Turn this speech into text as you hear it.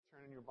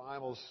your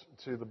Bibles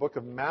to the book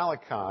of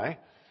Malachi.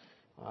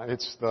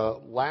 It's the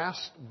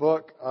last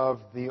book of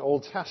the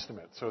Old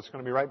Testament, so it's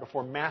going to be right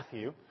before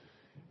Matthew.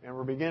 And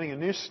we're beginning a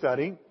new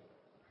study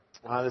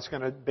that's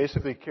going to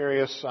basically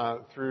carry us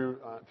through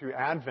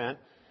Advent.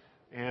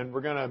 And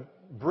we're going to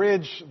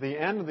bridge the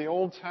end of the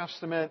Old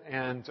Testament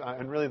and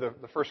really the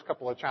first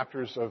couple of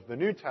chapters of the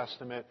New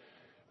Testament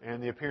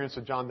and the appearance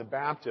of John the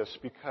Baptist,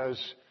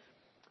 because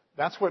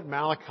that's what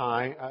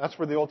Malachi, that's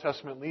where the Old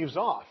Testament leaves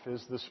off,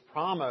 is this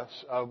promise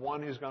of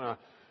one who's going to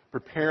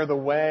prepare the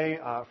way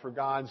for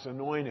God's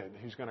anointed,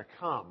 who's going to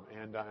come.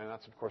 And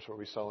that's, of course, what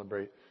we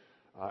celebrate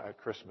at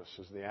Christmas,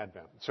 is the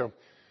Advent. So,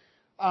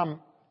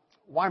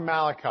 why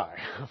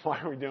Malachi? Why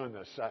are we doing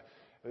this?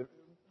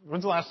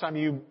 When's the last time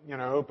you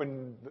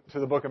opened to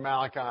the book of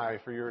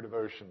Malachi for your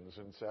devotions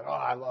and said, "Oh,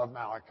 I love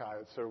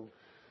Malachi. It's so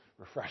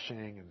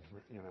refreshing,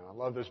 and I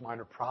love those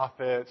minor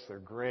prophets. They're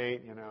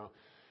great."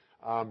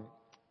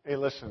 Hey,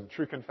 listen,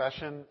 true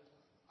confession,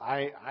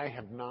 I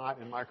have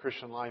not in my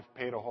Christian life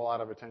paid a whole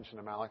lot of attention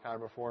to Malachi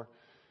before.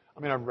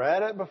 I mean, I've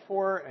read it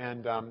before,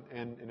 and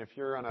if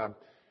you're on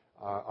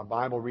a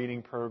Bible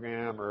reading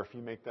program, or if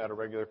you make that a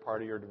regular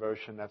part of your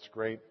devotion, that's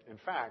great. In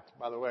fact,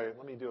 by the way,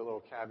 let me do a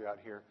little caveat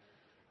here.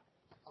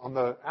 On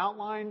the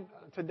outline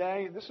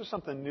today, this is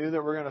something new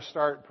that we're going to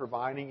start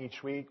providing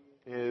each week,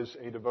 is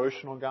a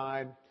devotional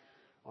guide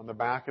on the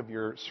back of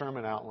your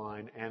sermon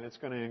outline, and it's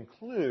going to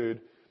include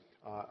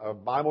a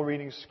Bible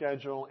reading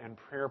schedule and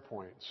prayer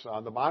points.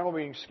 The Bible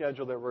reading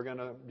schedule that we're going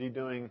to be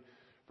doing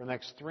for the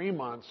next 3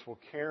 months will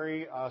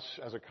carry us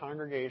as a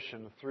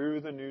congregation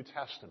through the New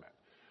Testament.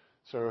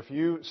 So if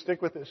you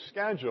stick with this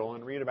schedule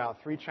and read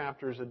about 3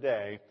 chapters a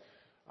day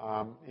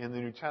in the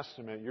New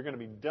Testament, you're going to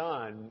be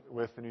done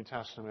with the New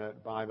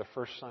Testament by the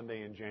first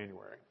Sunday in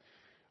January.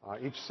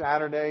 Each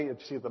Saturday, you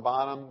see at the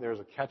bottom,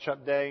 there's a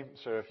catch-up day.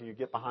 So if you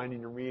get behind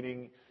in your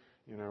reading,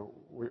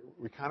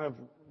 we kind of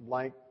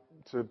like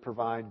to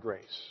provide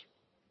grace,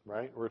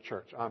 right? We're a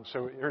church.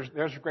 So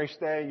there's Grace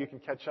Day. You can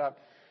catch up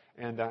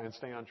and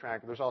stay on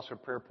track. There's also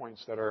prayer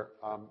points that are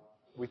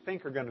we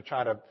think are going to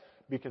try to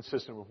be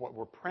consistent with what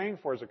we're praying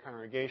for as a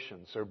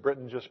congregation. So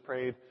Britton just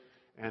prayed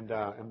and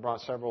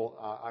brought several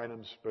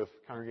items, both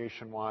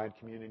congregation-wide,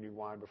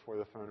 community-wide, before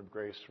the throne of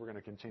grace. We're going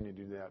to continue to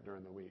do that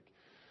during the week.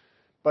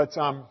 But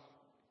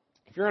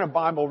if you're in a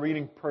Bible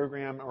reading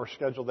program or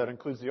schedule that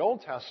includes the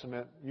Old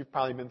Testament, you've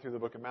probably been through the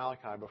book of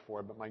Malachi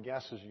before, but my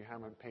guess is you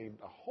haven't paid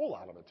a whole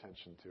lot of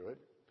attention to it,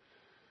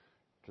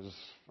 because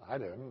I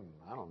didn't.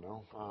 I don't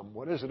know.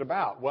 What is it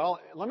about? Well,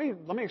 let me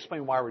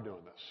explain why we're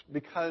doing this.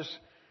 Because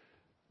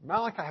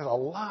Malachi has a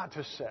lot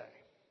to say,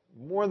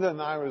 more than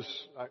I was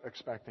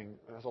expecting.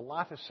 It has a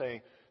lot to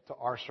say to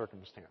our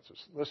circumstances.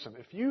 Listen,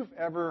 if you've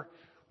ever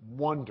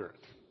wondered,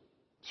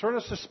 sort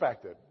of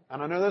suspected,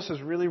 and I know this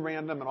is really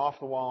random and off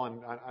the wall,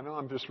 and I know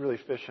I'm just really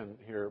fishing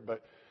here,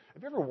 but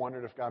have you ever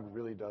wondered if God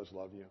really does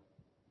love you?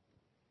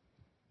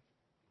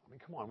 I mean,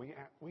 come on,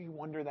 we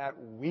wonder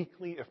that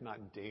weekly, if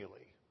not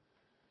daily.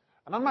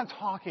 And I'm not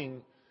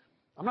talking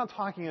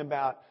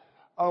about,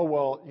 oh,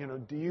 well,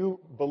 do you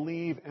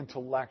believe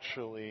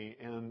intellectually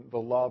in the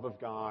love of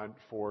God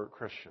for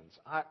Christians?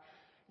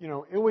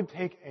 It would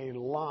take a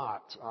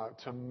lot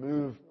to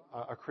move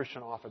a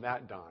Christian off of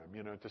that dime,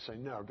 to say,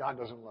 no, God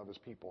doesn't love his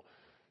people.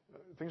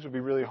 Things would be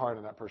really hard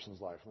in that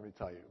person's life, let me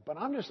tell you. But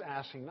I'm just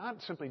asking,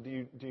 not simply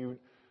do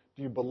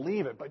you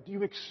believe it, but do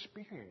you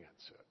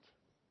experience it?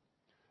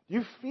 Do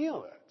you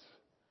feel it?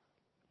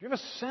 Do you have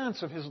a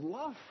sense of his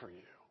love for you?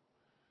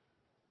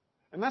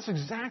 And that's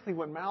exactly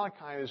what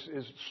Malachi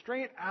is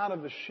straight out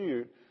of the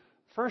chute,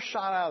 first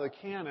shot out of the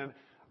cannon.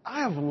 I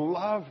have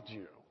loved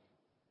you,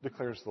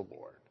 declares the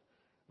Lord.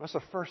 That's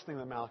the first thing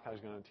that Malachi is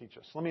going to teach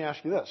us. Let me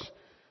ask you this.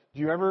 Do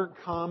you ever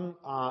come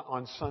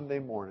on Sunday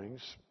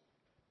mornings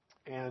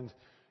and,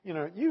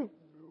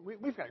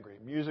 we've got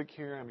great music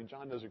here. I mean,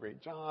 John does a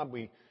great job.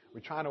 We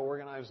try to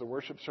organize the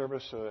worship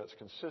service so that it's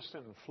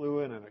consistent and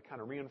fluid, and it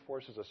kind of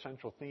reinforces a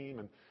central theme.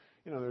 And,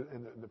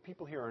 and the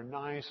people here are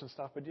nice and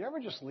stuff. But do you ever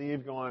just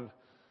leave going,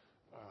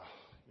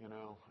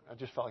 I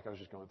just felt like I was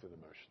just going through the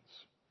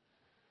motions?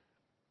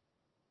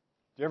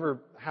 Do you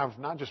ever have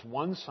not just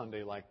one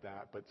Sunday like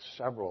that, but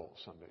several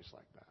Sundays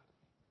like that?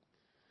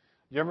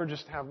 Do you ever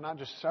just have not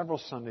just several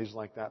Sundays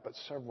like that, but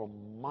several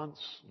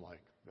months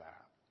like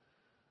that,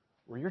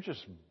 where you're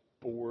just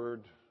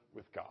bored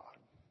with God?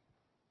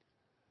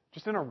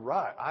 Just in a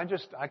rut.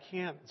 I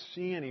can't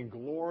see any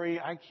glory.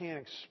 I can't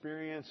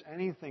experience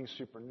anything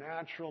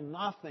supernatural.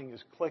 Nothing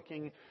is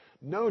clicking.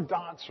 No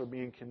dots are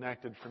being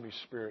connected for me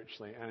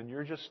spiritually. And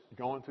you're just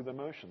going through the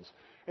motions.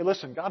 Hey,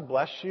 listen, God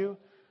bless you.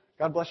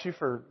 God bless you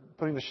for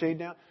putting the shade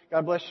down.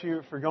 God bless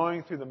you for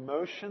going through the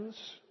motions.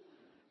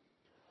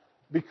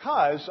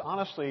 Because,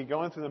 honestly,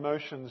 going through the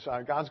motions,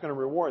 God's going to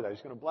reward that.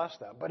 He's going to bless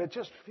that. But it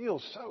just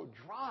feels so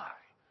dry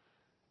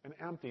and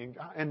empty.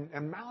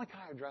 And Malachi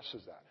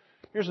addresses that.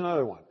 Here's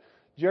another one.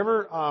 Do you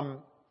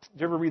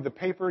ever read the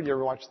paper? Do you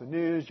ever watch the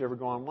news? Do you ever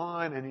go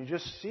online? And you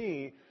just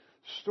see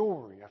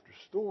story after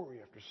story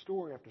after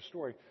story after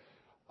story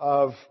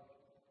of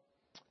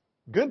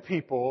good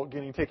people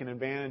getting taken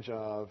advantage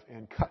of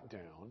and cut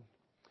down,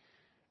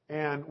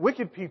 and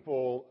wicked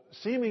people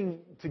seeming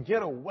to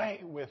get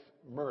away with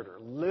murder,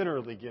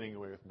 literally getting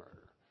away with murder.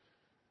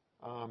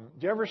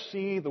 Do you ever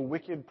see the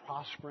wicked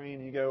prospering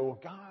and you go,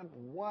 God,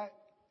 what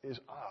is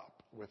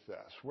up with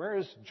this? Where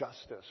is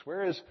justice?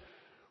 Where is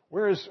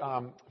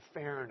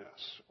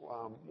fairness?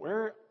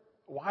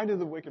 Why do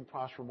the wicked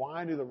prosper?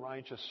 Why do the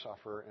righteous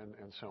suffer?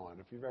 And so on.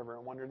 If you've ever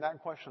wondered that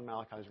question,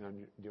 Malachi is going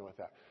to deal with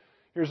that.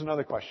 Here's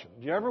another question.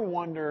 Do you ever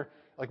wonder,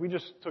 like we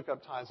just took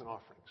up tithes and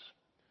offerings.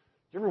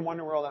 Do you ever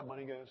wonder where all that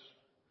money goes?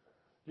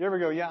 Do you ever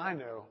go, yeah, I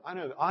know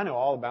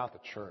all about the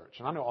church,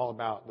 and I know all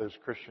about those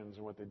Christians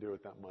and what they do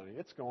with that money.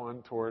 It's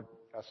going toward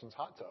Essence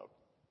Hot Tub,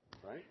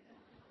 right?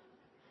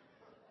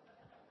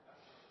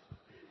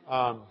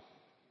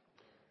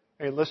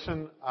 Hey,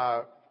 listen,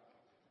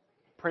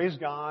 praise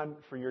God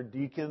for your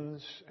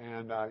deacons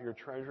and your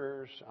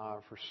treasurers,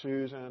 for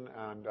Susan,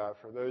 and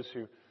for those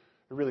who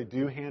really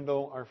do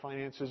handle our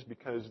finances,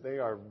 because they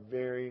are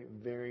very,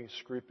 very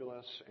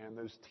scrupulous, and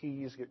those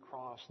T's get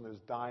crossed and those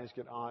I's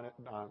get on it.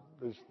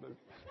 That's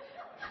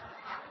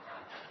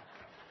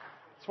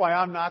why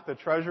I'm not the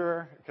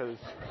treasurer, because.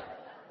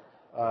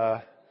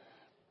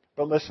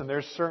 But listen,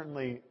 there's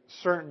certainly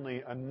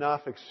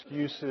enough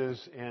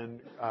excuses in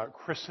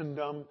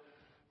Christendom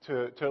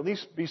to at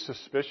least be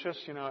suspicious.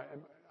 You know,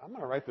 I'm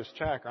going to write this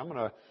check. I'm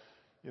going to,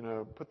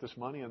 put this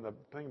money in the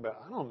thing, but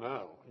I don't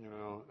know.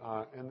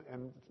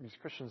 And these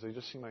Christians, they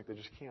just seem like they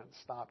just can't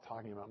stop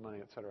talking about money,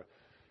 et cetera.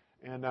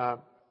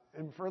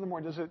 And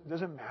furthermore, does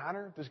it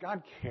matter? Does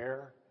God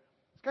care?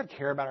 Does God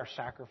care about our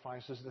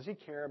sacrifices? Does He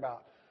care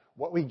about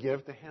what we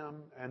give to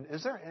Him? And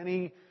is there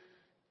any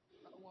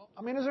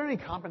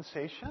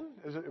compensation?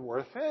 Is it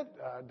worth it?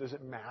 Does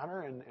it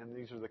matter? And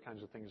these are the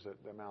kinds of things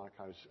that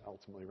Malachi is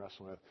ultimately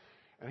wrestling with.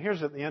 And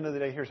here's, at the end of the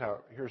day, here's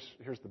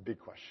the big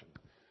question.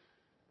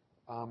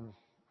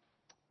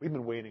 We've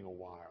been waiting a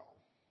while.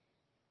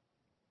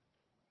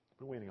 We've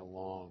been waiting a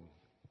long,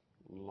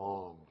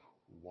 long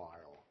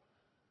while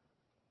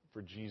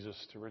for Jesus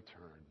to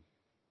return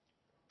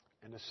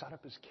and to set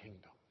up His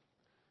kingdom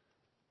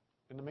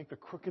and to make the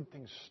crooked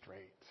things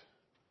straight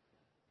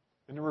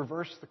and to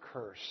reverse the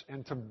curse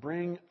and to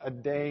bring a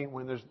day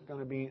when there's going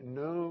to be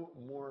no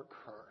more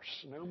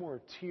curse, no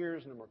more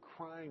tears, no more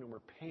crying, no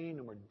more pain,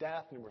 no more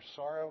death, no more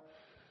sorrow.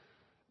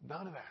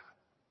 None of that.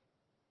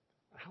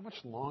 How much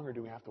longer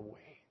do we have to wait?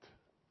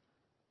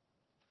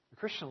 The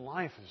Christian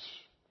life is,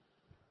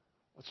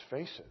 let's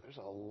face it, there's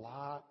a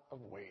lot of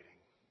waiting.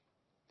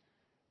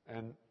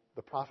 And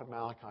the prophet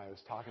Malachi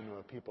is talking to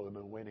a people that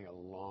have been waiting a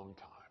long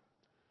time.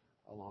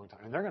 A long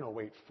time. And they're going to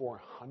wait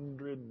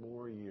 400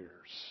 more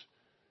years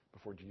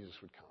before Jesus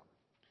would come.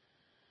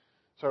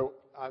 So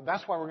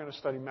that's why we're going to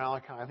study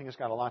Malachi. I think it's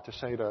got a lot to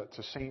say to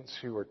saints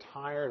who are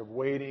tired of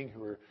waiting,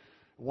 who are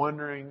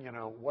wondering,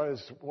 what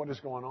is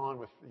going on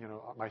with,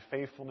 my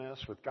faithfulness,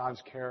 with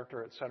God's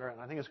character, et cetera. And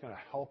I think it's going to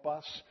help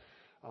us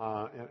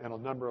in a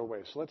number of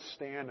ways. So let's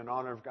stand in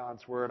honor of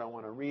God's Word. I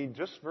want to read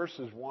just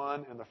verses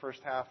 1 and the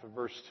first half of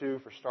verse 2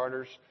 for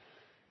starters.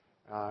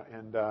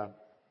 And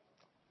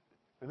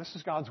this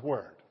is God's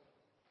Word.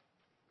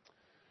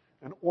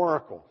 An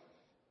oracle.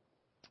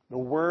 The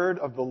word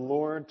of the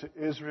Lord to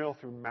Israel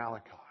through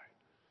Malachi.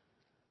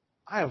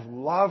 I have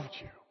loved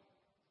you,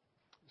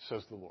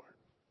 says the Lord.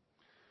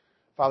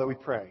 Father, we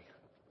pray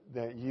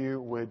that you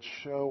would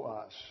show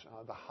us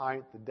the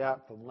height, the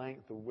depth, the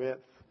length, the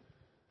width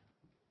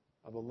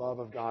of the love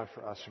of God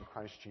for us in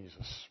Christ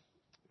Jesus.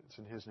 It's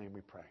in His name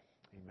we pray.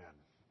 Amen.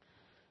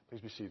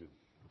 Please be seated.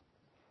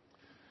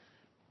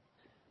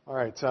 All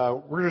right,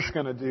 we're just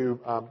going to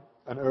do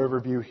an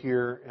overview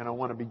here, and I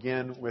want to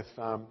begin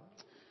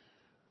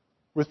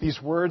with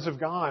these words of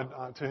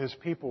God to His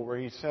people, where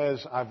He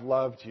says, "I've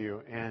loved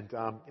you," and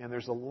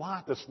there's a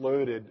lot that's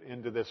loaded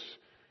into this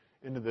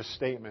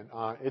statement.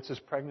 It's as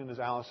pregnant as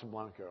Alison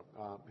Blanco,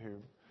 who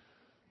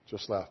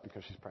just left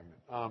because she's pregnant.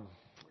 I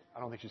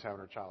don't think she's having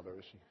her child, though,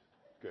 is she?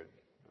 Good.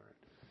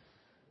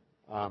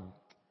 All right.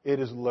 It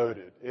is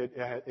loaded.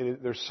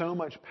 There's so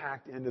much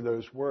packed into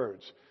those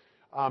words.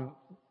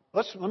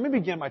 Let me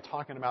begin by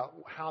talking about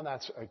how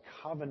that's a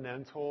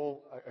covenantal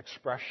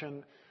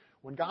expression.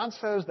 When God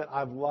says that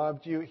I've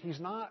loved you, He's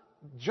not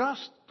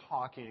just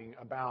talking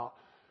about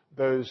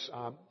those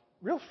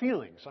real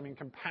feelings. I mean,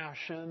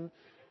 compassion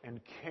and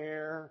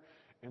care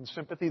and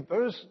sympathy.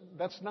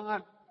 That's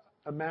not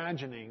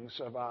imaginings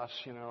of us,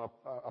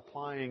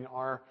 applying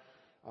our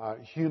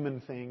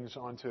human things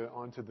onto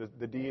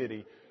the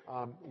deity.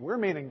 We're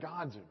made in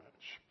God's image.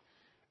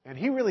 And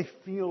He really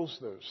feels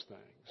those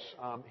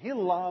things. He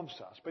loves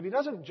us, but He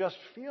doesn't just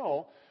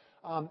feel.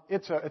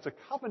 It's a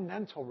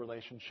covenantal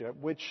relationship,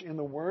 which, in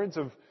the words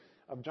of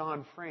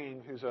John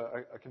Frame, who's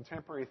a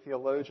contemporary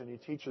theologian, he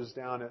teaches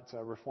down at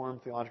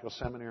Reformed Theological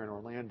Seminary in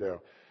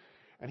Orlando.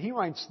 And he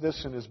writes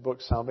this in his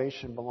book,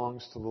 Salvation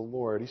Belongs to the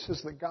Lord. He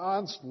says that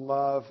God's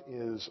love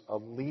is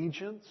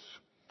allegiance,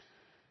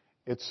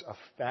 it's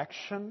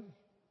affection,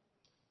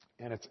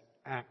 and it's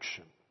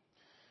action.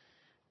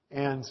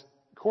 And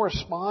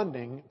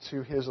corresponding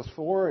to his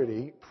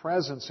authority,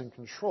 presence, and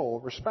control,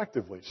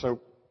 respectively. So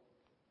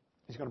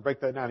he's going to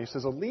break that down. He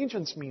says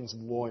allegiance means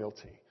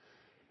loyalty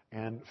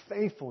and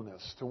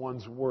faithfulness to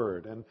one's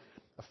word. And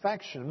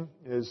affection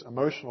is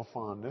emotional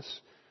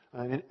fondness.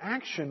 And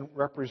action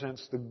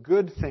represents the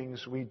good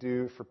things we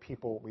do for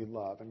people we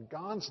love. And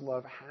God's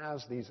love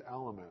has these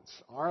elements.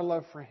 Our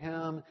love for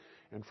Him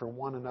and for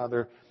one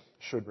another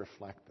should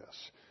reflect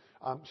this.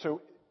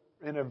 So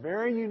in a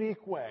very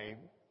unique way,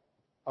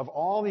 of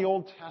all the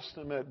Old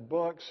Testament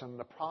books and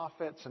the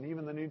prophets and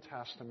even the New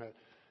Testament,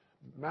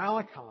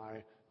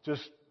 Malachi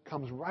just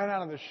comes right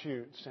out of the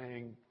chute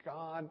saying,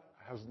 God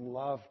has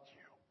loved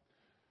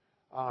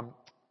you.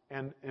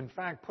 And in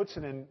fact, puts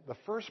it in the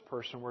first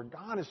person where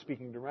God is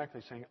speaking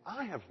directly, saying,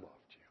 I have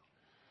loved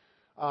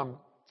you.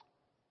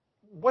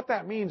 What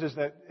that means is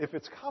that if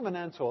it's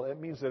covenantal, it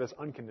means that it's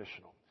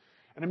unconditional.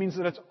 And it means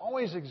that it's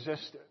always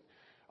existed.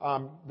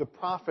 The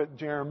prophet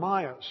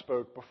Jeremiah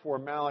spoke before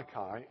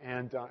Malachi,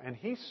 and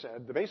he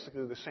said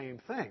basically the same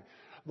thing.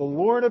 The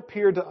Lord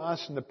appeared to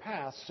us in the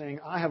past, saying,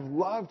 I have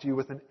loved you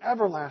with an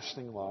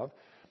everlasting love,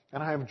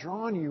 and I have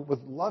drawn you with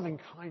loving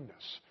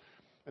kindness.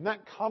 And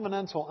that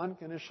covenantal,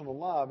 unconditional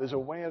love is a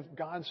way of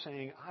God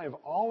saying, I have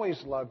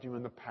always loved you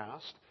in the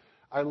past,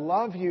 I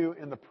love you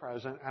in the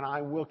present, and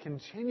I will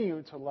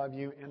continue to love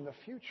you in the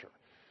future.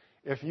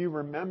 If you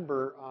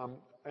remember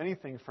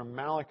anything from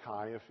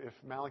Malachi, if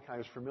Malachi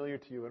is familiar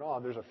to you at all,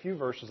 there's a few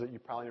verses that you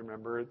probably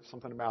remember. It's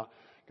something about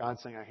God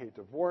saying, I hate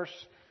divorce.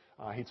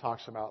 He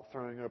talks about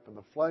throwing open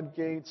the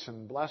floodgates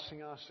and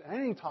blessing us.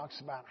 And he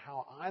talks about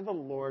how I, the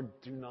Lord,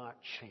 do not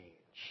change.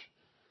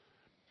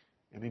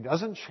 And He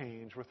doesn't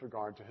change with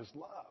regard to His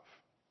love.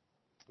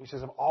 He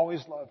says, I've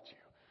always loved you.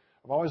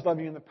 I've always loved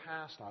you in the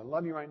past. I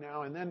love you right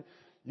now. And then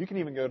you can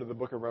even go to the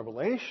book of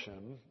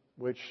Revelation,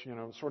 which,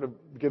 sort of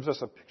gives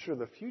us a picture of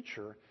the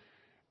future.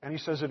 And He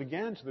says it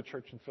again to the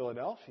church in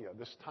Philadelphia.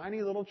 This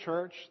tiny little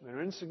church,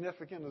 they're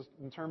insignificant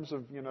in terms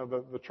of,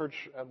 the church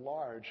at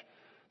large.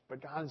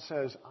 But God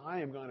says,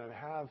 I am going to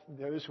have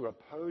those who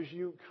oppose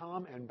you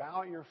come and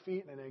bow at your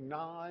feet and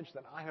acknowledge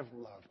that I have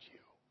loved you.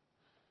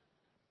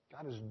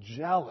 God is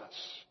jealous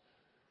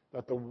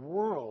that the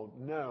world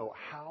know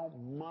how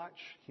much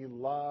He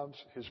loves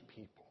His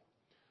people.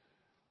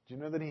 Do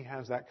you know that He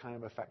has that kind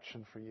of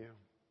affection for you?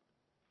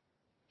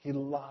 He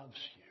loves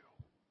you.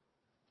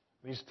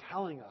 And He's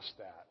telling us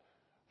that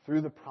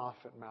through the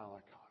prophet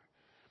Malachi.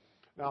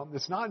 Now,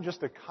 it's not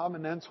just a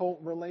covenantal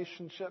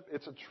relationship,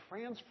 it's a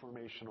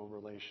transformational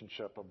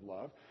relationship of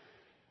love.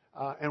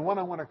 And what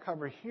I want to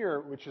cover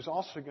here, which is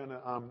also going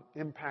to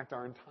impact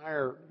our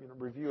entire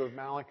review of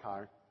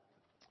Malachi,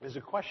 is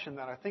a question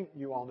that I think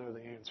you all know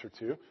the answer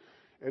to.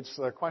 It's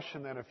the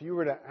question that if you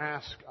were to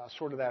ask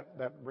sort of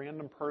that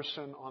random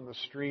person on the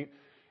street,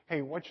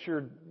 hey, what's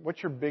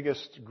your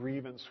biggest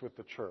grievance with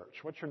the church?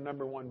 What's your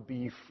number one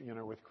beef,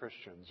 with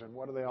Christians? And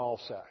what do they all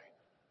say?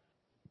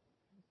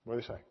 What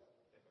do they say?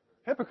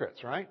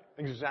 Hypocrites, right?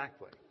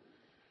 Exactly.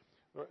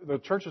 The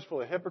church is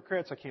full of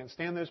hypocrites. I can't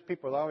stand those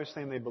people. They're always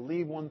saying they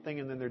believe one thing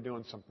and then they're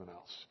doing something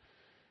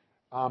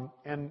else.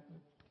 And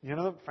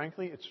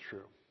frankly, it's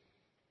true.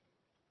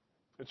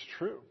 It's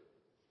true.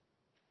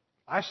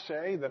 I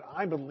say that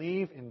I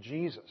believe in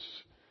Jesus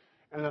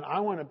and that I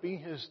want to be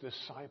His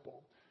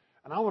disciple.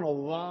 And I want to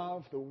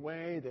love the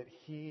way that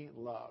He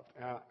loved.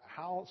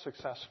 How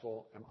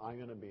successful am I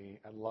going to be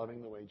at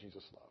loving the way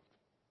Jesus loved?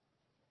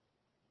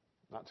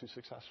 Not too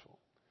successful.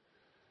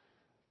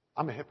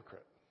 I'm a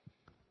hypocrite.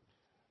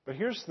 But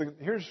here's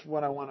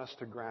what I want us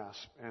to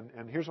grasp,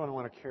 and here's what I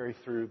want to carry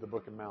through the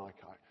book of Malachi.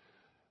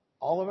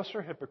 All of us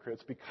are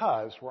hypocrites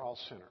because we're all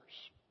sinners.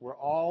 We're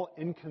all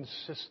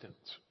inconsistent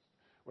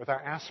with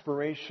our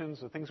aspirations,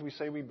 the things we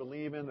say we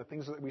believe in, the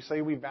things that we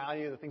say we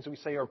value, the things that we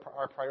say are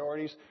our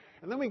priorities.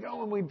 And then we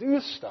go and we do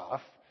stuff,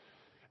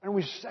 and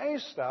we say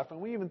stuff, and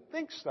we even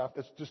think stuff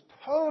that's just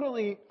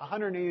totally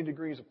 180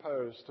 degrees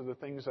opposed to the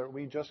things that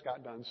we just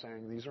got done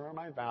saying. These are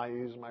my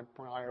values, my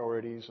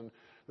priorities, and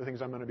the things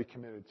I'm going to be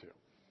committed to.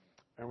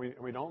 And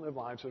we don't live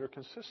lives that are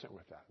consistent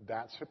with that.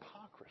 That's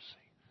hypocrisy.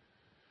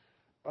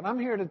 But I'm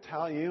here to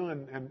tell you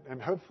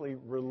and hopefully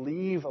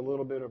relieve a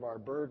little bit of our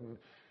burden.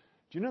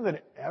 Do you know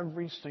that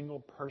every single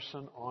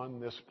person on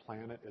this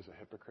planet is a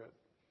hypocrite?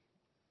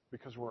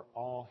 Because we're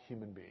all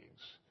human beings.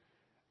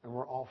 And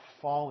we're all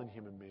fallen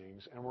human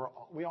beings. And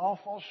we all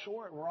fall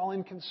short. We're all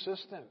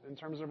inconsistent in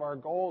terms of our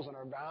goals and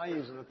our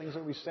values and the things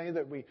that we say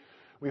that we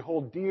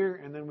hold dear,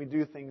 and then we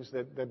do things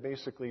that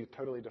basically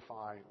totally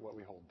defy what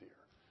we hold dear.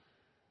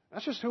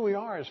 That's just who we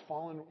are as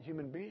fallen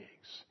human beings.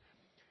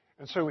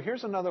 And so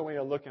here's another way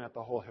of looking at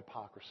the whole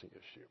hypocrisy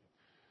issue.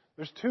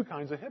 There's two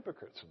kinds of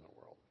hypocrites in the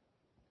world.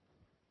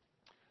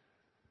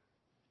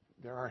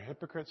 There are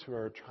hypocrites who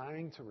are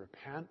trying to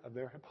repent of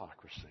their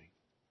hypocrisy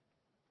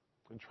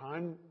and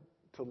trying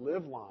to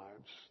live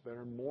lives that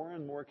are more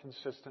and more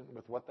consistent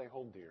with what they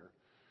hold dear.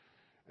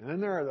 And then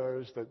there are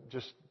those that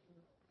just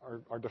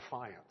are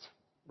defiant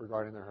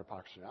regarding their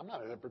hypocrisy. I'm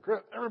not a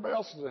hypocrite. Everybody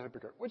else is a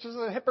hypocrite, which is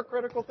a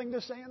hypocritical thing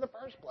to say in the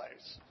first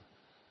place.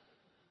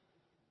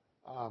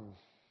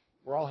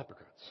 We're all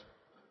hypocrites.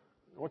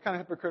 What kind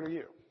of hypocrite are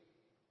you?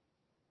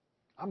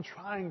 I'm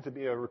trying to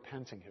be a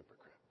repenting hypocrite.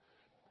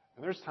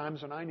 And there's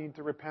times when I need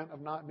to repent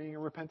of not being a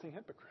repenting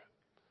hypocrite.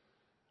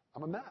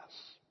 I'm a mess.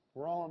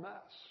 We're all a mess.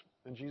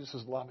 And Jesus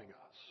is loving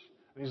us.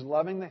 And He's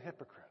loving the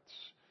hypocrites.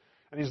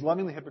 And He's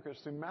loving the hypocrites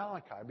through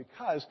Malachi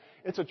because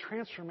it's a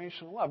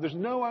transformational love. There's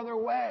no other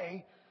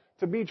way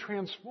to be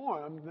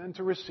transformed than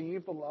to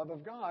receive the love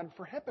of God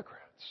for hypocrites.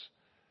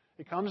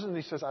 He comes and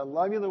He says, I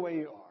love you the way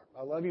you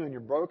are. I love you in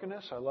your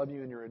brokenness. I love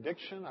you in your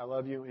addiction. I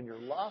love you in your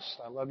lust.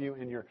 I love you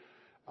in your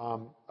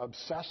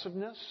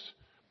obsessiveness.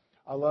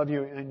 I love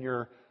you in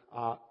your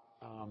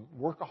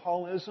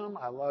workaholism.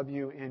 I love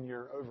you in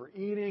your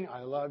overeating.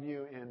 I love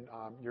you in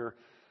your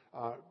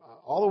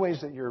all the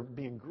ways that you're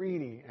being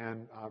greedy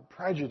and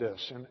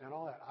prejudice and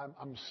all that.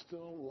 I'm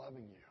still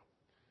loving you.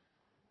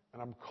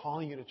 And I'm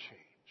calling you to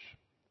change.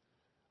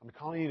 I'm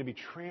calling you to be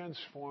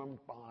transformed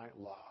by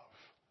love.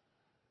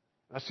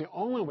 That's the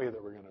only way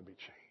that we're going to be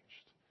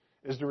changed,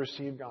 is to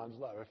receive God's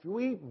love. If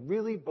we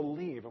really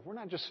believe, if we're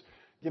not just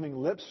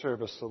giving lip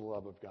service to the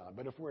love of God,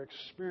 but if we're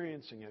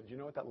experiencing it, do you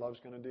know what that love's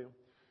going to do?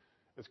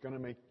 It's going to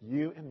make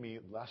you and me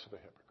less of a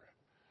hypocrite.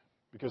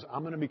 Because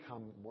I'm going to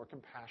become more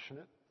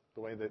compassionate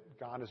the way that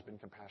God has been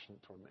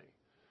compassionate toward me.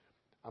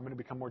 I'm going to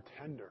become more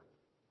tender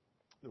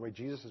the way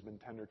Jesus has been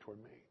tender toward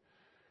me.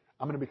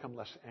 I'm going to become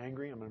less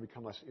angry. I'm going to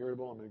become less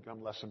irritable. I'm going to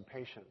become less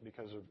impatient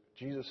because of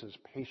Jesus'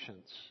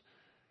 patience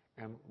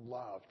and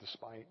love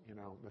despite,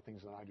 the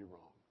things that I do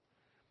wrong.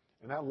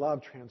 And that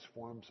love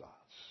transforms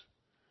us.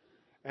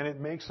 And it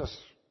makes us,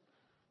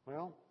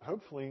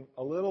 hopefully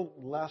a little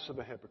less of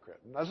a hypocrite.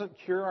 It doesn't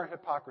cure our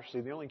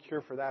hypocrisy. The only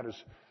cure for that is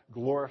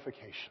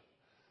glorification.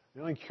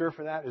 The only cure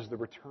for that is the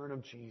return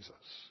of Jesus.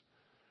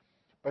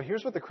 But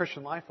here's what the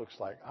Christian life looks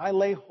like. I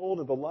lay hold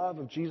of the love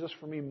of Jesus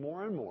for me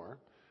more and more,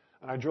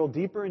 and I drill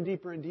deeper and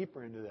deeper and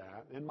deeper into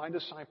that in my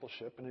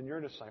discipleship and in your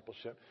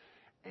discipleship.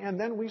 And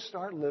then we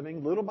start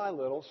living little by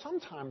little.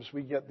 Sometimes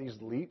we get these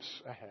leaps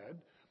ahead.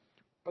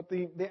 But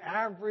the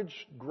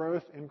average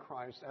growth in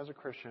Christ as a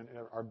Christian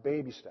are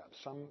baby steps.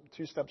 Some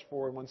 2 steps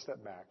forward, 1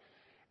 step back.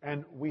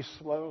 And we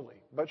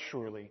slowly but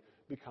surely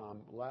become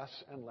less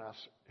and less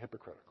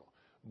hypocritical.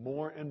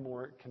 More and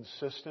more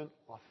consistent,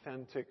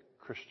 authentic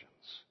Christians.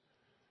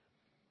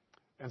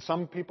 And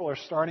some people are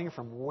starting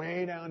from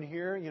way down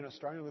here,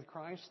 starting with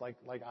Christ, like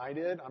I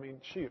did. I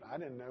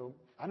didn't know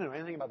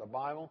anything about the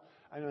Bible.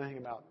 I didn't know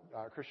anything about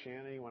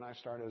Christianity when I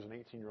started as an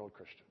 18-year-old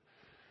Christian.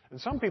 And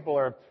some people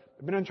have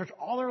been in church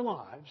all their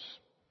lives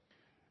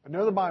and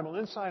know the Bible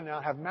inside and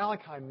out, have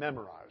Malachi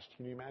memorized.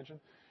 Can you imagine?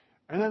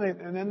 And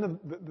then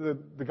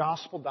the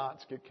gospel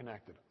dots get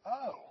connected.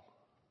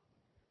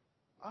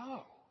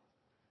 Oh.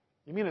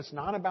 You mean it's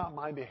not about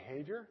my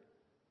behavior?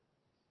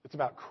 It's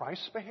about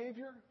Christ's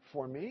behavior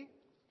for me?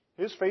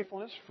 His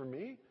faithfulness for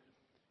me?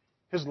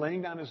 His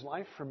laying down His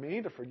life for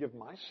me to forgive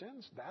my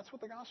sins? That's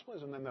what the gospel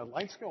is. And then the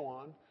lights go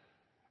on.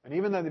 And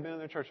even though they've been in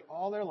their church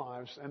all their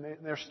lives, and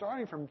they're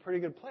starting from a pretty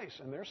good place,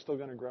 and they're still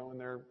going to grow in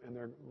their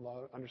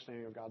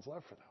understanding of God's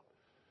love for them.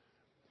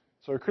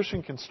 So a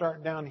Christian can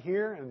start down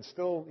here and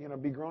still,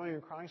 be growing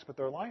in Christ, but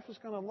their life is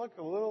going to look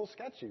a little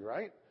sketchy,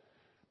 right?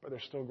 But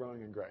they're still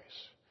growing in grace.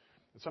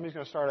 And somebody's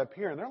going to start up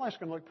here, and their life's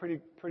going to look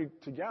pretty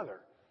together,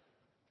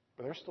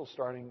 but they're still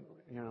starting,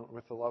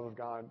 with the love of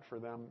God for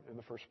them in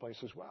the first place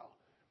as well.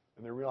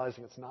 And they're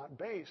realizing it's not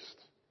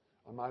based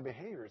on my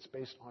behavior; it's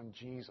based on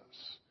Jesus.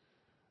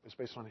 It's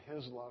based on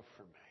His love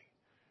for me.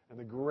 And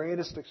the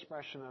greatest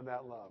expression of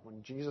that love,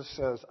 when Jesus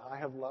says, I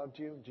have loved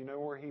you, do you know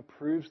where He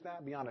proves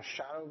that beyond a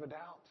shadow of a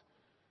doubt?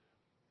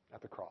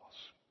 At the cross.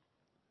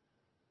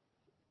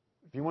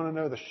 If you want to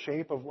know the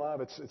shape of love,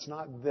 it's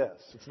not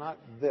this. It's not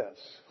this.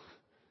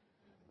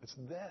 It's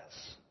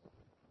this.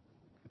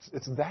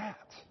 It's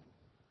that.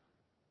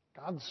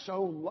 God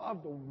so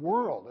loved the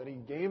world that He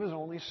gave His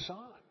only Son.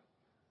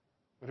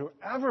 But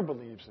whoever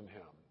believes in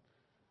Him,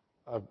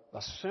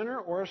 a sinner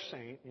or a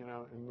saint,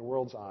 in the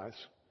world's eyes,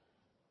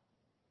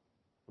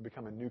 will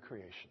become a new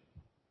creation,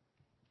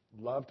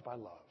 loved by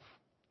love,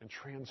 and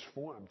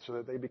transformed so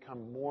that they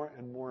become more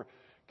and more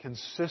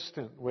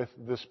consistent with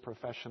this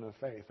profession of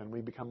faith. And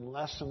we become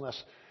less and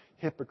less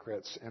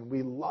hypocrites, and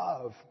we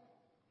love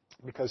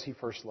because He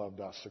first loved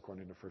us,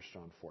 according to 1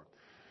 John 4.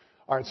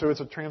 All right, so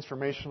it's a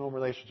transformational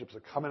relationship, it's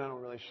a covenantal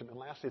relationship, and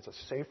lastly, it's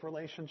a safe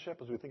relationship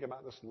as we think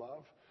about this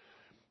love.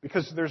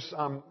 Because there's,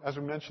 as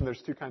we mentioned,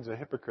 there's 2 kinds of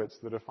hypocrites,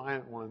 the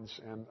defiant ones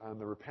and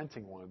the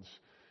repenting ones.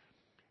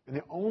 And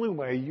the only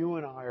way you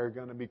and I are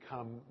going to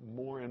become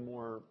more and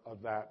more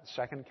of that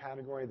second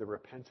category, the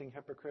repenting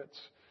hypocrites,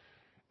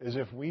 is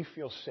if we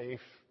feel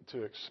safe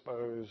to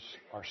expose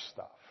our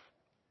stuff.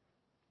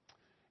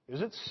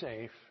 Is it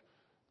safe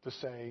to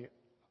say,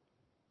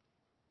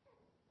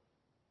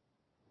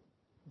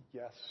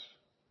 yes,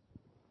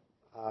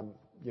 I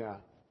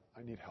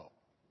need help.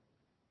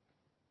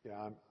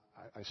 Yeah,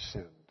 I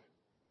sinned,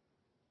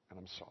 and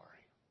I'm sorry.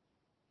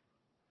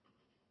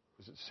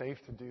 Is it safe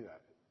to do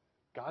that?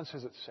 God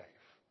says it's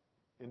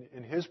safe.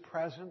 In His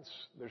presence,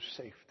 there's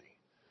safety.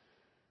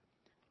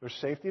 There's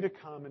safety to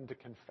come and to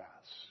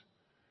confess.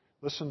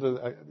 Listen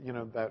to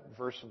that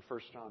verse in 1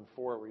 John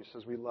 4 where he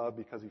says we love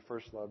because he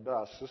first loved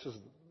us. This is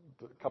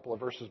a couple of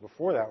verses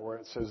before that where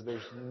it says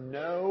there's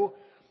no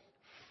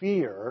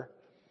fear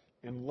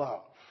in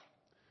love.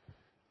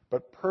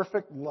 But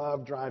perfect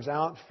love drives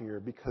out fear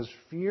because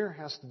fear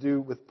has to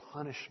do with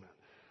punishment.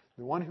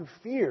 The one who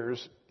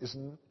fears is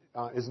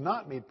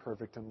not made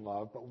perfect in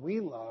love, but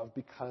we love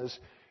because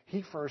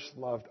he first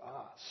loved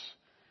us.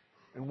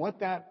 And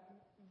what that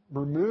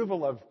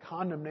removal of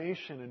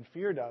condemnation and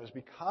fear does,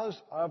 because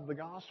of the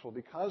gospel,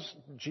 because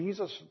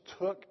Jesus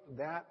took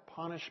that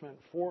punishment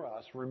for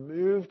us,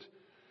 removed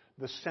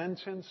the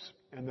sentence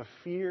and the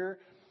fear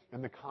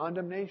and the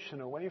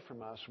condemnation away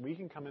from us, we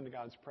can come into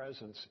God's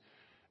presence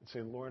and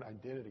say, Lord, I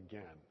did it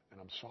again,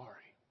 and I'm sorry.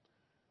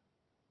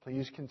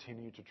 Please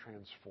continue to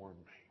transform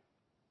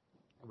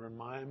me.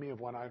 Remind me of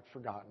what I've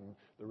forgotten,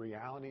 the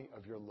reality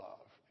of your love.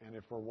 And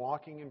if we're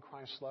walking in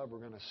Christ's love, we're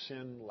going to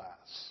sin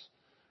less.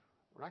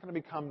 We're not going to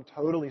become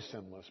totally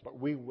sinless, but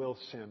we will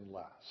sin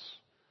less.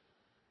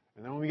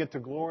 And then when we get to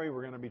glory,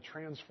 we're going to be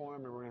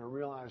transformed, and we're going to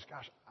realize,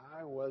 gosh,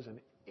 I was an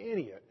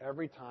idiot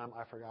every time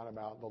I forgot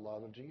about the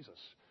love of Jesus.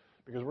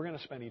 Because we're going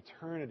to spend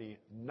eternity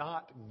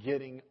not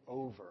getting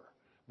over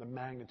the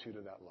magnitude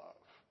of that love.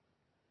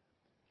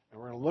 And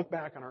we're going to look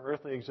back on our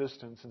earthly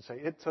existence and say,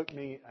 it took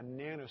me a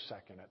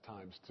nanosecond at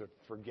times to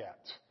forget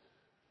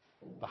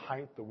the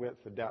height, the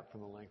width, the depth,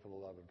 and the length of the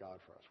love of God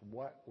for us.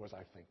 What was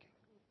I thinking?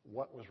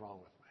 What was wrong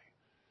with me?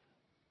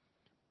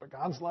 But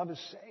God's love is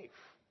safe.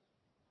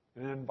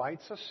 And it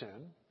invites us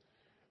in.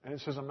 And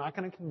it says, I'm not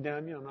going to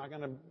condemn you. I'm not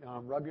going to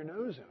rub your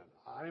nose in it.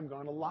 I am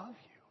going to love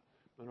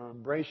you. I'm going to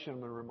embrace you. I'm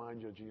going to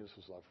remind you of Jesus'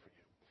 love for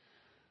you.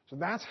 So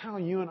that's how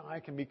you and I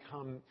can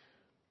become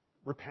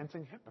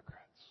repenting hypocrites.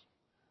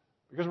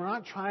 Because we're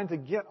not trying to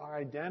get our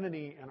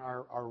identity and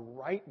our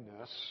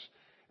rightness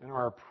and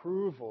our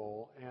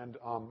approval and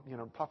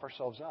puff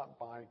ourselves up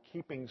by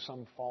keeping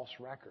some false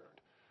record.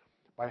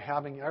 By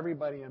having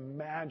everybody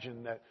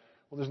imagine that,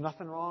 well, there's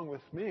nothing wrong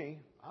with me.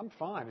 I'm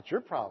fine. It's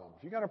your problem.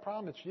 If you got a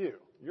problem, it's you.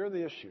 You're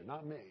the issue,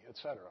 not me,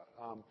 etc.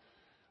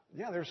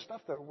 There's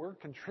stuff that we're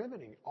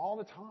contributing all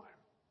the time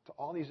to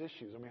all these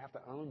issues, and we have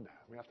to own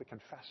that. We have to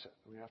confess it.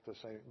 We have to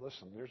say,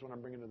 listen, here's what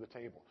I'm bringing to the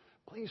table.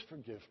 Please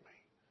forgive me.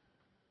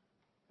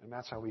 And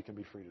that's how we can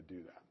be free to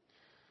do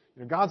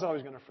that. God's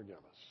always going to forgive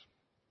us.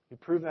 He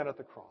proved that at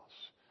the cross.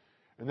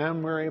 And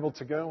then we're able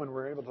to go and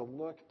we're able to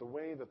look at the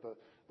way that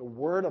the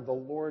Word of the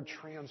Lord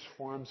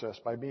transforms us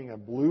by being a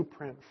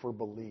blueprint for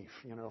belief.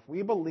 If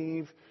we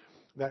believe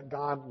that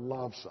God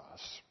loves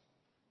us,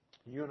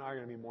 you and I are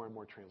going to be more and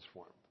more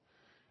transformed.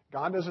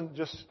 God doesn't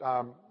just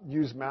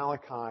use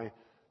Malachi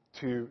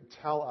to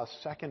tell us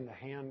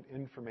second-hand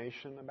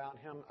information about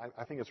Him.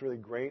 I think it's really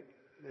great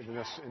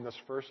in this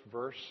first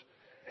verse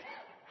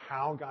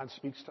how God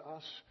speaks to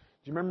us.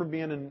 Do you remember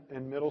being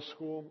in middle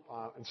school?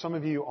 And some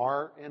of you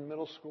are in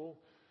middle school.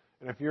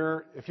 And if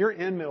you're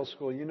in middle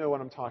school, you know what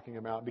I'm talking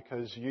about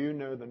because you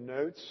know the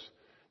notes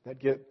that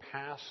get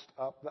passed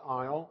up the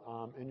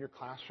aisle in your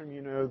classroom.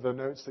 You know the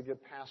notes that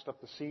get passed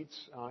up the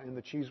seats in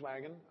the cheese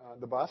wagon,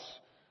 the bus.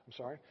 I'm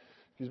sorry.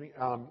 Excuse me.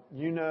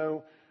 You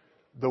know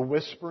the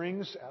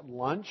whisperings at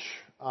lunch.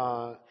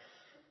 And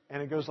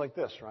it goes like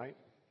this, right?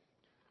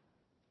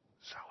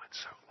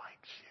 So-and-so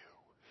likes you.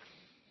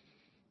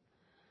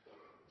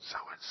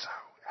 So-and-so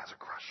has a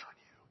crush on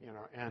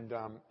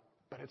you.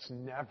 But it's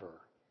never,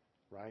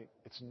 right?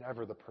 It's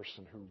never the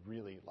person who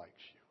really likes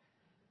you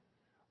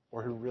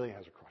or who really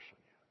has a crush on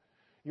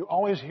you. You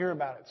always hear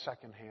about it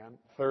secondhand,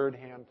 third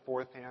hand,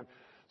 fourth hand.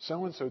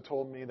 So-and-so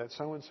told me that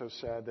so-and-so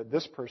said that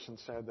this person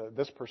said that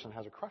this person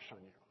has a crush on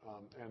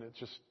you. And it's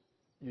just,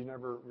 you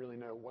never really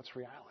know what's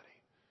reality.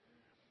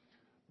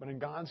 But in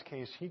God's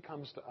case, He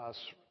comes to us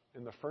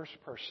in the first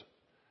person.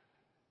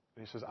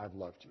 And He says, I've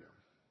loved you.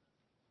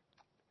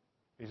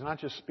 He's not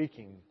just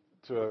speaking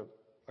to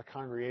a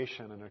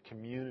congregation and a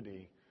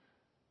community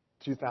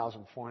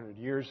 2,400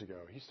 years ago.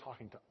 He's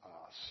talking to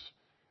us.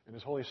 And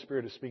His Holy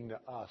Spirit is speaking to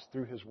us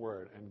through His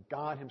Word. And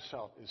God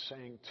Himself is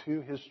saying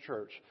to His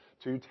church,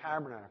 to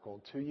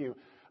Tabernacle, to you,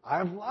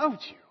 I've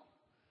loved you.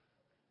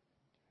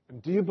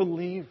 And do you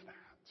believe that?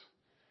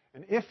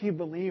 And if you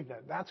believe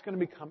that, that's going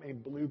to become a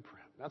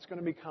blueprint. That's going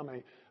to become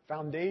a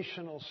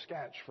foundational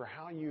sketch for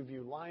how you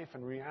view life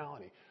and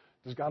reality.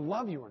 Does God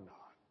love you or not?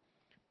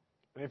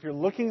 And if you're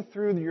looking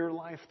through your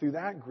life through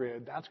that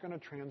grid, that's going to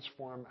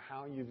transform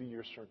how you view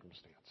your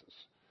circumstances.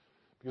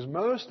 Because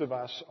most of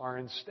us are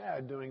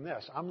instead doing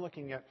this. I'm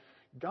looking at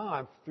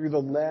God through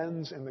the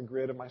lens and the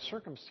grid of my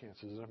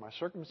circumstances. And if my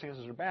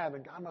circumstances are bad,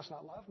 then God must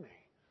not love me.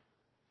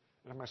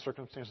 And if my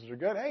circumstances are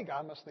good, hey,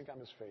 God must think I'm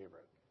His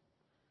favorite.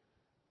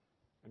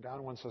 And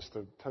God wants us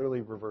to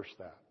totally reverse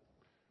that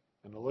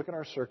and to look at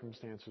our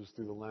circumstances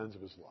through the lens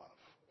of His love.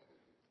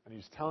 And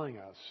He's telling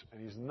us,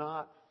 and He's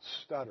not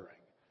stuttering,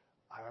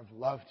 I have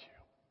loved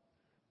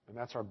you. And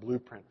that's our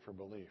blueprint for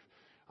belief.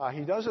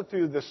 He does it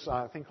through this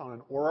thing called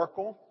an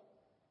oracle,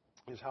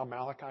 is how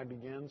Malachi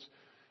begins.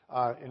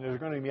 And there's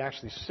going to be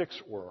actually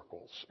 6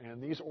 oracles.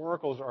 And these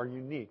oracles are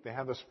unique. They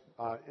have this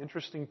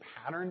interesting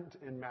pattern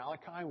in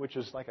Malachi, which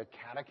is like a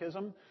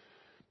catechism.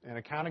 And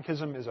a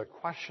catechism is a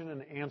question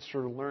and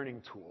answer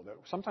learning tool that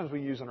sometimes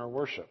we use in our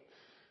worship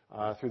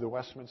through the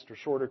Westminster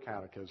Shorter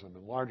Catechism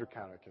and Larger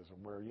Catechism,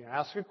 where you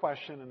ask a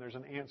question and there's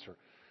an answer.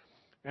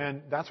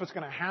 And that's what's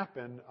going to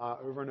happen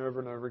over and over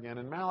and over again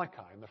in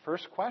Malachi. And the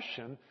first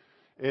question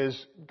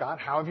is, God,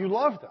 how have you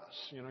loved us?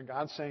 You know,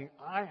 God's saying,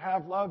 I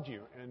have loved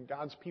you. And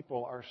God's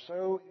people are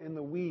so in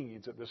the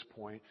weeds at this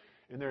point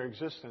in their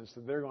existence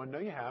that they're going, no,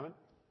 you haven't.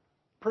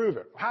 Prove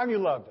it. How have you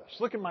loved us?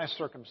 Look at my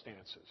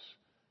circumstances.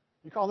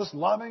 You call this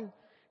loving?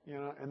 You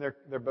know, and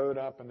they're bowed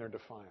up and they're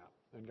defiant.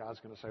 And God's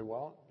going to say,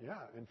 well, yeah,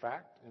 in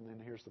fact, and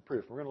then here's the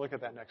proof. We're going to look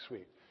at that next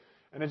week.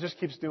 And it just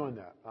keeps doing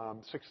that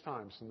 6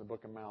 times in the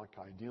book of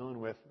Malachi, dealing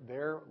with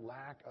their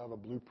lack of a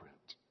blueprint.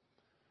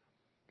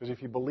 Because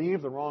if you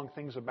believe the wrong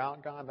things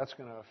about God, that's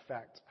going to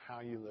affect how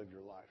you live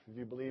your life. If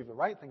you believe the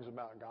right things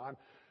about God,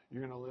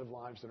 you're going to live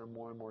lives that are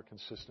more and more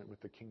consistent with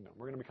the kingdom.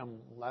 We're going to become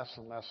less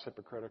and less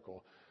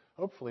hypocritical.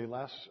 Hopefully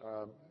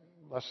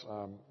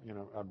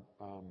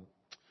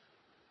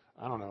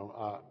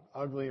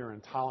ugly or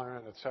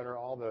intolerant, etc.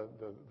 All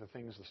the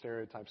things, the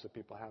stereotypes that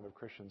people have of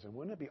Christians. And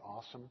wouldn't it be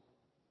awesome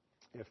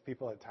if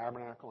people at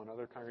Tabernacle and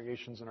other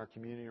congregations in our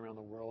community around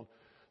the world,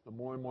 the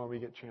more and more we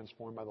get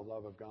transformed by the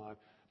love of God,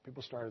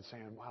 people started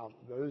saying, wow,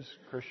 those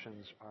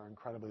Christians are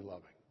incredibly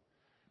loving.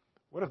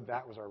 What if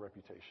that was our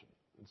reputation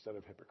instead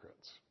of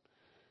hypocrites?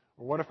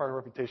 Or what if our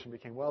reputation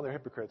became, well, they're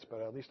hypocrites,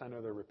 but at least I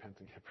know they're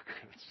repenting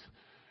hypocrites.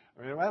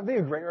 I mean, that would be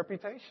a great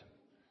reputation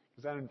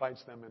because that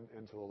invites them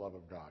into the love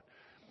of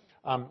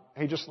God.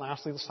 Hey, just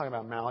lastly, let's talk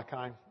about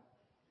Malachi.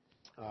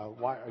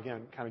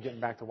 Again, kind of getting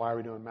back to why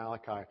we're doing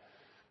Malachi.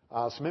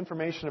 Some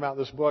information about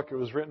this book. It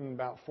was written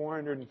about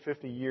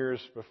 450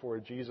 years before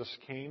Jesus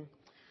came.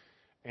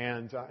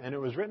 And it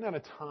was written at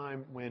a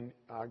time when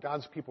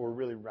God's people were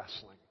really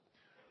wrestling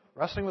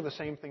with the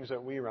same things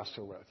that we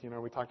wrestle with. You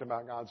know, we talked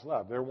about God's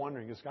love. They're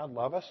wondering, does God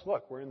love us?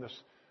 Look, we're in this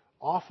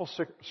awful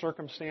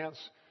circumstance.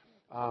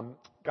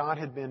 God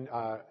had been,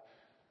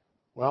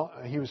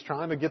 he was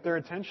trying to get their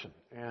attention.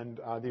 And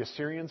the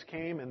Assyrians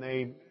came and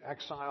they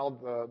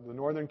exiled the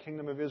northern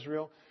kingdom of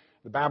Israel.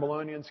 The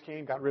Babylonians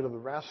came, got rid of the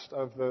rest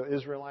of the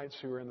Israelites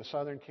who were in the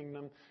southern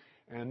kingdom.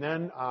 And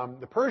then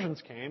the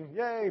Persians came,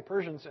 yay,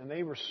 Persians, and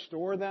they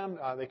restore them.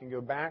 They can go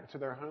back to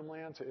their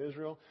homeland, to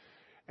Israel.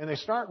 And they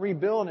start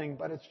rebuilding,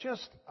 but it's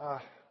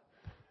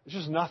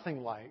just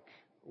nothing like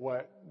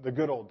what the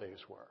good old days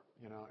were.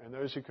 You know, and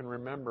those who can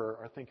remember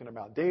are thinking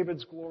about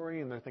David's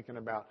glory, and they're thinking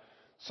about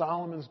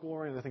Solomon's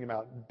glory, and they're thinking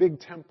about big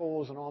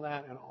temples and all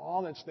that. And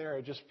all that's there,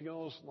 it just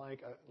feels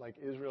like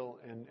Israel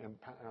and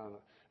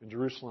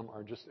Jerusalem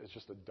it's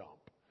just a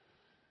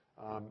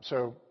dump.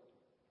 So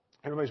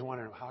everybody's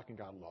wondering, how can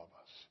God love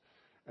us?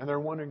 And they're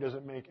wondering, does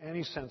it make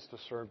any sense to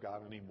serve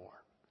God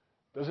anymore?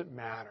 Does it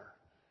matter?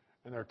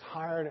 And they're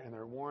tired and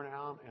they're worn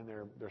out and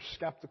they're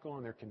skeptical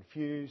and they're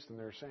confused and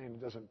they're saying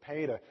it doesn't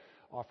pay to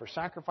offer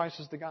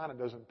sacrifices to God. It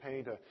doesn't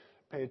pay to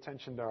pay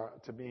attention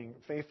to being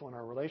faithful in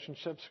our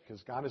relationships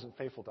because God isn't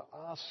faithful to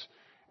us.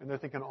 And they're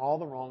thinking all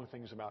the wrong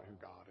things about who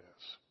God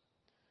is.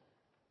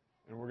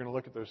 And we're going to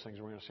look at those things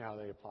and we're going to see how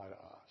they apply to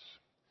us.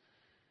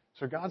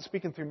 So God's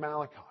speaking through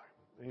Malachi.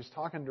 And He's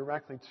talking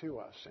directly to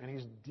us. And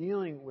He's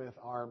dealing with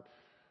our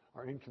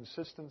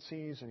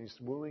inconsistencies. And He's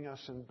wooing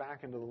us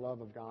back into the love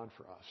of God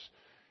for us.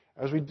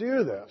 As we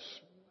do this,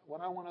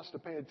 what I want us to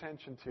pay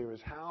attention to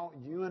is how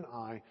you and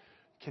I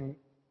can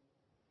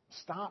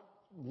stop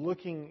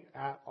looking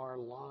at our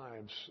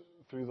lives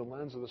through the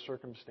lens of the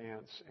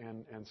circumstance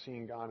and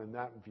seeing God in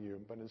that view,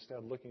 but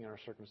instead looking at our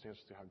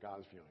circumstances to how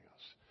God's viewing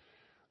us.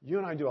 You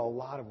and I do a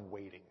lot of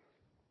waiting.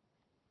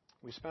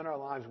 We spend our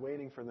lives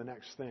waiting for the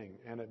next thing,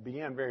 and it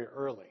began very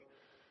early.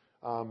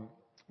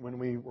 When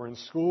we were in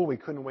school, we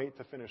couldn't wait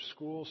to finish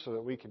school so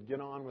that we could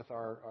get on with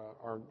our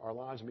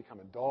lives and become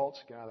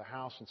adults, get out of the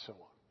house, and so on.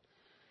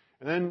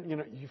 And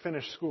then, you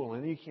finish school,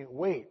 and you can't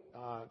wait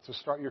to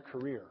start your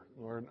career.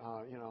 Or,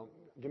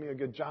 give me a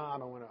good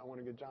job. I want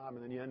a good job.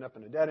 And then you end up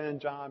in a dead-end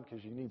job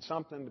because you need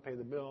something to pay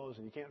the bills,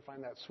 and you can't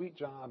find that sweet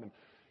job, and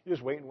you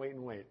just wait and wait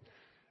and wait.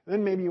 And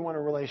then maybe you want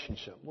a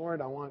relationship.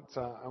 Lord, I want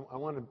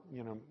to,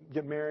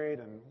 get married,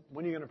 and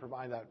when are you going to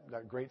provide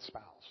that great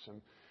spouse?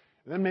 And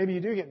then maybe you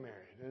do get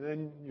married, and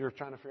then you're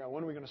trying to figure out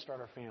when are we going to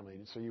start our family.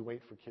 And so you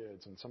wait for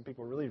kids. And some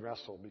people really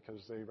wrestle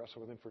because they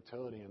wrestle with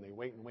infertility, and they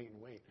wait and wait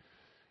and wait.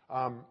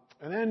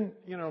 And then,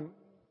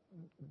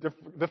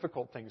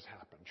 difficult things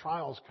happen.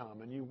 Trials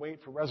come, and you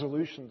wait for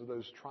resolution to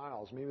those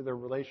trials. Maybe they're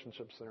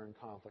relationships that are in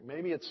conflict.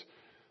 Maybe it's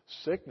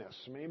sickness.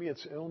 Maybe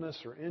it's illness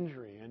or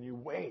injury, and you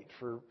wait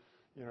for,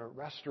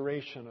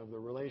 restoration of the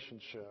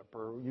relationship,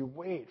 or you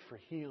wait for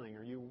healing,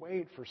 or you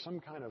wait for some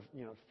kind of,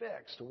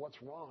 fix to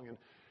what's wrong.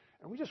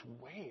 And we just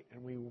wait,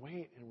 and we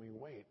wait, and we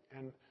wait.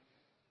 And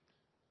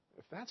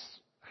if that's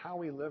how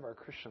we live our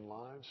Christian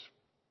lives,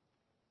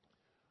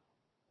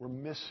 we're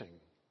missing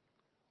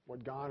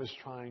what God is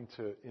trying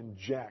to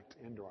inject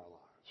into our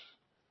lives.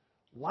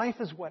 Life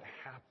is what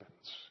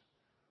happens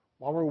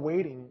while we're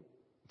waiting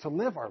to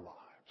live our lives.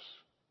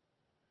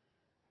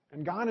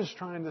 And God is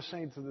trying to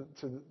say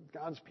to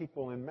God's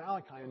people in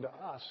Malachi and to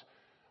us,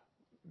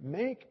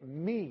 make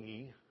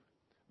me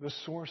the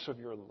source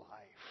of your life.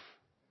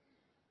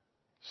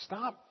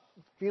 Stop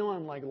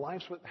feeling like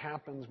life's what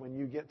happens when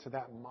you get to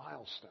that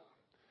milestone.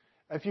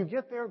 If you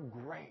get there,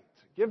 great.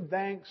 Give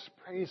thanks,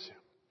 praise Him.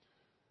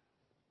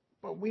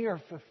 But we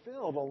are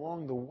fulfilled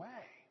along the way.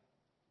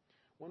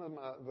 One of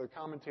the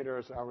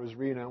commentators I was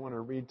reading, I want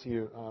to read to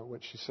you what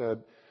she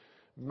said.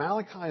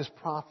 Malachi's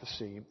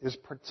prophecy is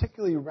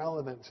particularly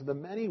relevant to the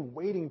many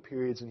waiting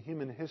periods in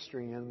human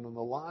history and in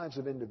the lives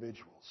of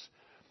individuals.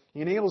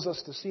 He enables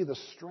us to see the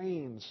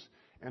strains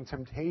and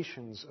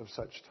temptations of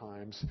such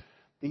times,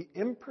 the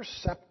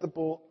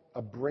imperceptible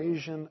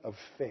abrasion of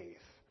faith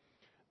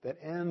that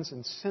ends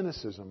in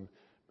cynicism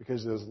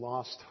because it has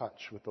lost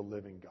touch with the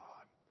living God.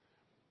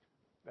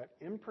 That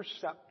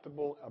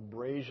imperceptible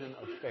abrasion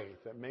of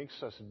faith that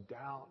makes us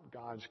doubt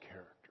God's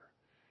character.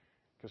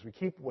 Because we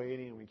keep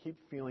waiting and we keep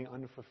feeling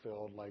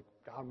unfulfilled, like,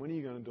 God, when are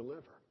you going to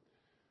deliver?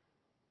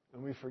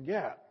 And we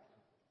forget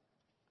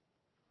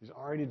He's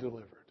already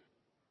delivered.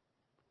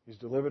 He's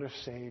delivered a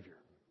Savior.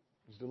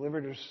 He's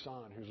delivered His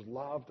Son who's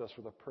loved us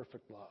with a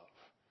perfect love.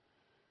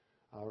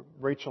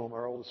 Rachel,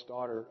 our oldest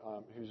daughter,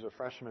 who's a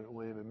freshman at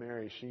William &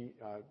 Mary, she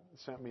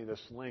sent me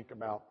this link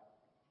about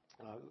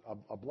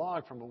a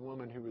blog from a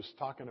woman who was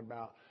talking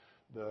about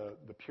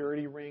the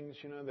purity rings,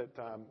 that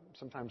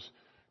sometimes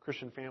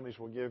Christian families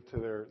will give to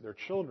their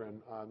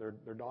children,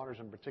 their daughters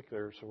in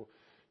particular. So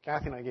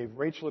Kathy and I gave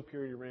Rachel a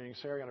purity ring,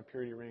 Sarah got a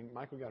purity ring,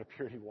 Michael got a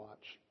purity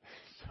watch.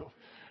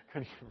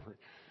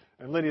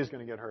 And Lydia's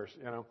going to get hers,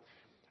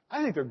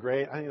 I think they're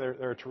great. I think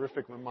they're a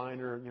terrific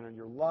reminder.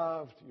 You're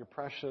loved, you're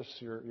precious,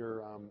 you're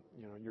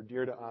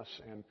dear to us,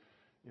 and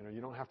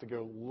you don't have to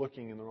go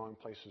looking in the wrong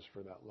places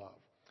for that love.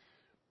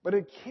 But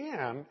it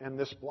can, and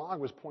this blog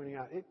was pointing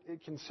out,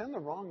 it can send the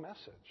wrong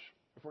message.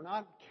 If we're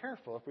not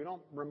careful, if we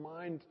don't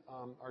remind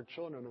our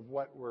children of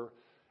what we're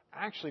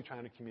actually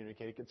trying to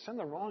communicate, it can send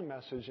the wrong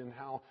message in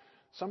how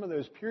some of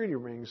those purity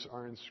rings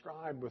are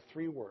inscribed with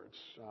 3 words.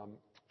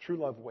 True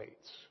love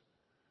waits.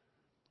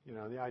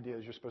 The idea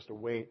is you're supposed to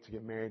wait to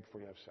get married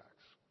before you have sex.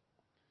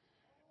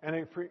 And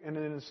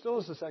it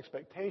instills this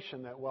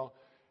expectation that, well,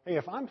 hey,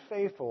 if I'm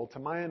faithful to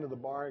my end of the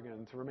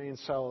bargain to remain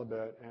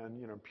celibate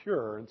and,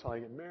 pure until I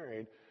get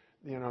married,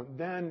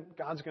 then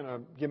God's going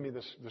to give me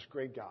this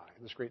great guy,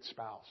 this great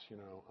spouse,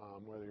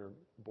 whether you're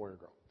a boy or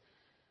girl.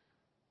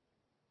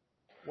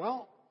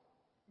 Well,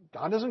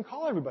 God doesn't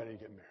call everybody to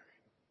get married.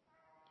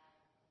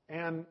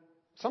 And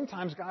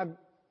sometimes God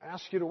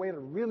asks you to wait a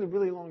really,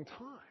 really long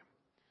time.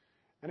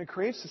 And it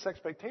creates this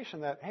expectation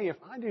that, hey,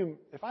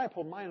 if I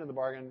uphold my end of the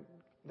bargain,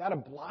 that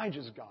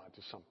obliges God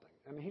to something.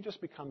 And He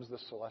just becomes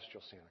this celestial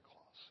Santa Claus.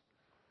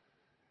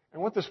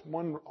 And what this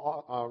one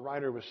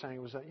writer was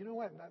saying was that,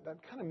 that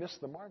kind of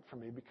missed the mark for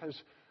me, because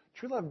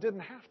true love didn't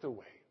have to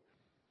wait.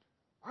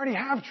 I already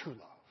have true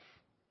love.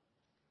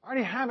 I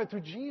already have it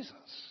through Jesus.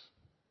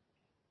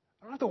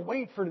 I don't have to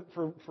wait for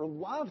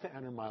love to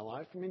enter my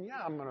life. I'm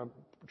going to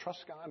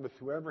trust God with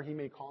whoever He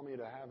may call me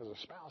to have as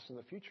a spouse in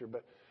the future,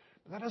 but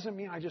that doesn't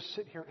mean I just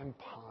sit here and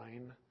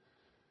pine.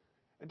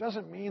 It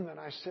doesn't mean that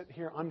I sit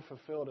here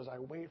unfulfilled as I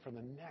wait for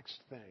the next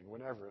thing,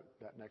 whatever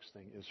that next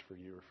thing is for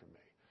you or for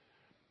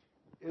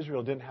me.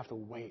 Israel didn't have to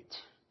wait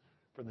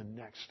for the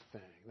next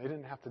thing. They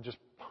didn't have to just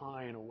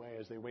pine away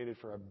as they waited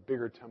for a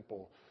bigger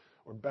temple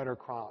or better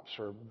crops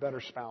or better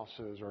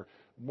spouses or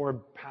more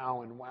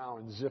pow and wow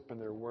and zip in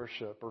their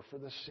worship, or for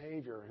the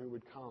Savior who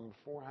would come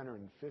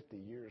 450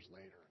 years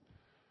later.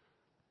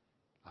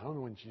 I don't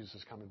know when Jesus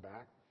is coming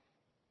back.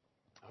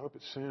 I hope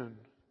it's soon.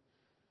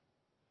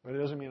 But it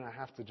doesn't mean I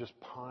have to just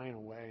pine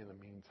away in the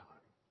meantime.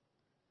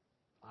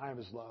 I have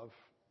His love,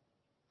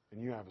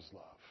 and you have His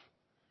love.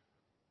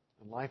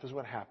 And life is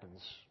what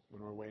happens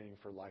when we're waiting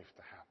for life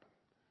to happen.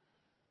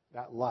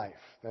 That life,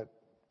 that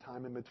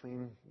time in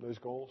between those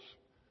goals,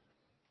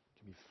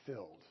 can be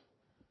filled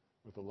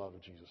with the love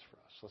of Jesus for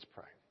us. Let's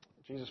pray.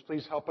 Jesus,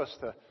 please help us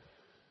to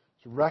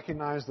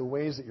recognize the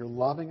ways that You're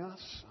loving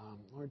us.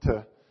 Lord,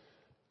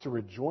 to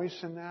rejoice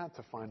in that,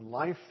 to find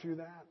life through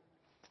that.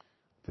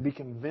 To be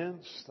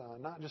convinced,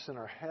 not just in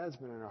our heads,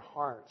 but in our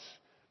hearts,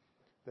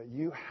 that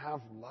You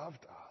have loved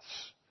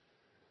us.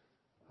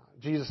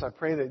 Jesus, I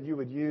pray that You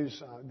would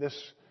use this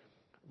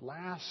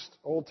last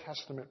Old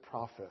Testament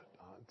prophet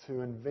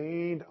to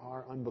invade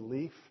our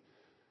unbelief,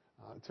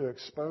 to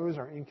expose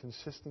our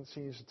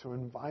inconsistencies, to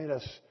invite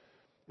us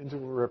into a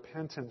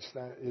repentance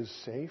that is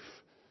safe,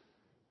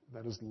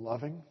 that is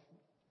loving,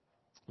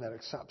 that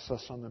accepts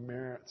us on the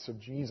merits of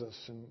Jesus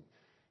and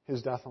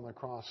His death on the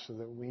cross so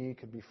that we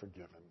could be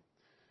forgiven.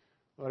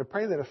 Lord, I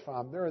pray that if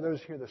there are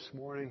those here this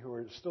morning who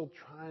are still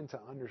trying to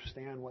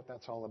understand what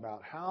that's all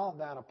about, how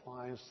that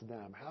applies to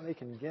them, how they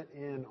can get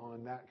in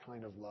on that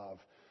kind of love,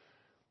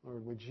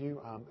 Lord, would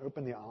You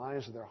open the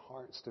eyes of their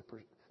hearts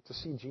to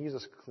see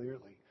Jesus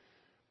clearly,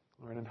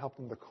 Lord, and help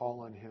them to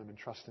call on Him and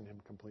trust in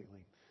Him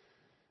completely.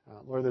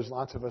 Lord, there's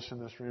lots of us in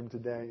this room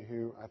today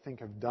who I think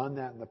have done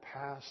that in the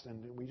past,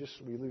 and we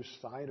lose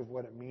sight of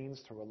what it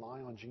means to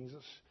rely on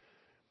Jesus.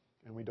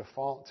 And we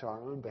default to our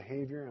own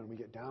behavior, and we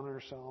get down on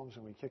ourselves,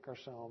 and we kick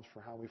ourselves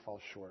for how we fall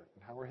short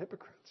and how we're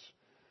hypocrites.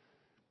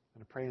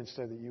 And I pray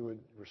instead that you would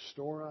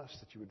restore us,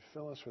 that you would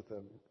fill us with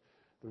the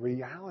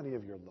reality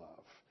of your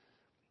love,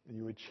 and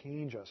you would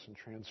change us and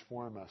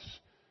transform us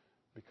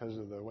because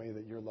of the way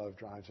that your love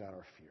drives out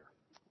our fear.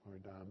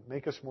 Lord,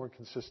 make us more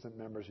consistent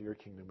members of your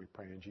kingdom, we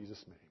pray in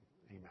Jesus' name.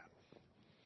 Amen.